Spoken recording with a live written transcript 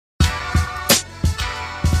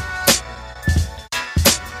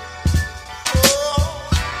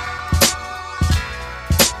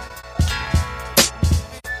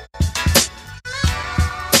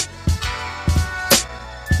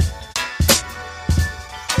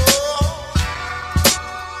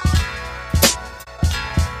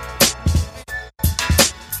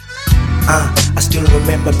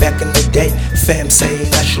remember back in the day, fam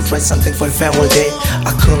saying I should write something for a farewell day.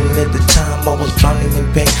 I couldn't at the time, I was drowning in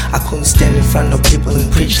pain. I couldn't stand in front of people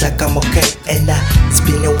and preach like I'm okay. And it's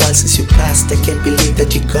been a while since you passed, I can't believe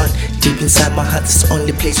that you're gone. Deep inside my heart, it's the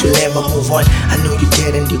only place you'll ever move on. I know you're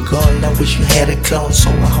dead and you're gone, I wish you had a clone. So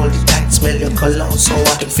I hold it tight, smell your cologne, so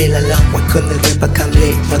I don't feel alone. Why couldn't the rapper come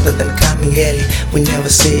late rather than coming early? We never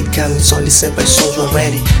see it coming, it's only sent by souls we're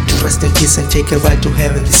ready to rest in peace and take a ride to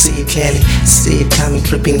heaven. They see it clearly, see it coming,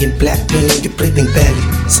 dripping in black, meaning you're breathing barely.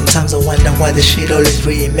 Sometimes I wonder why the shit always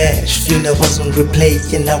reemerge. Funerals on replay,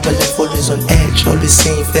 and our life always on edge. Always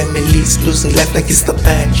seeing families losing life like it's the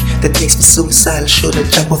patch that makes me suicidal, should I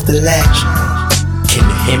jump off the ledge? Can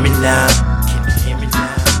you hear me now? Can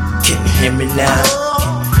you hear me now?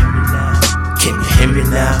 Can you hear me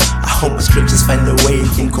now? I hope my scriptures find a way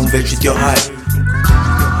and converge with your heart.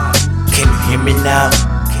 Can you hear me now?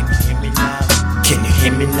 Can you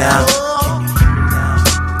hear me now?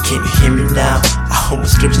 Can you hear me now? I hope my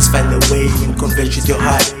scriptures find a way and converge with your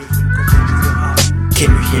heart.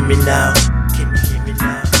 Can you hear me now? Can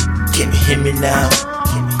you hear me now?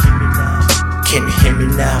 Can you hear me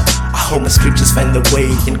now? I hope my scriptures find a way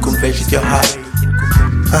and converge with your heart.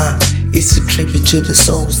 It's a tribute to the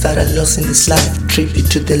souls that are lost in this life.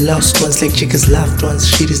 Tribute to the lost ones like Chica's loved ones.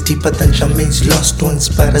 Shit is deeper than Jermaine's lost ones,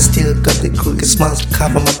 but I still got the crooked smiles to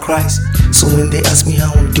cover my cries. So when they ask me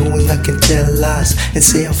how I'm doing, I can tell lies and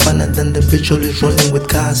say I'm funner than the bitch always rolling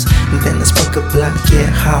with cars. And then I spark a blunt,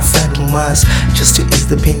 get half and Mars, just to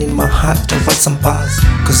ease the pain in my heart to write some bars.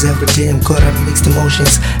 Cause every day I'm caught up mixed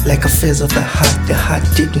emotions, like affairs of the heart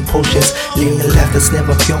taking potions. Living a life that's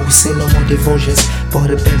never pure, we see no more devotions.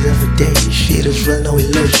 Bought a bed every day, shit is real, no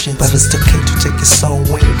illusion. But it's okay to take a song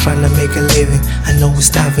when you're trying to make a living. I know we're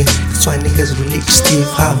starving, that's why niggas relate to Steve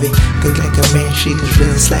Harvey. Think like a man, shit is real,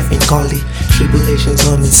 this life ain't golly. Tribulations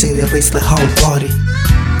on me, sing the race the whole party.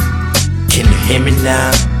 Can you hear me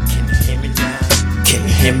now? Can you hear me now? Can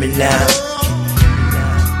you hear me now?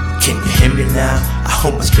 Can you hear me now? I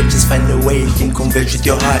hope my scriptures find a way and converge with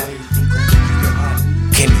your heart.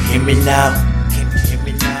 Can you hear me now? Can you hear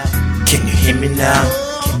me now? Can you hear me now?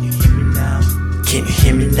 Can you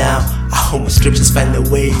hear me now? I hope my scriptures find a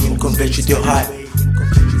way and converge with your heart.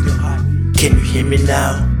 Can you hear me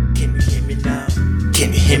now? Can you hear me now?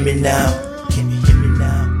 Can you hear me now? Can you hear me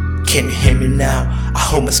now? Can you hear me now? I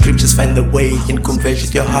hope my scriptures find a way and converge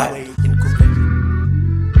with your heart.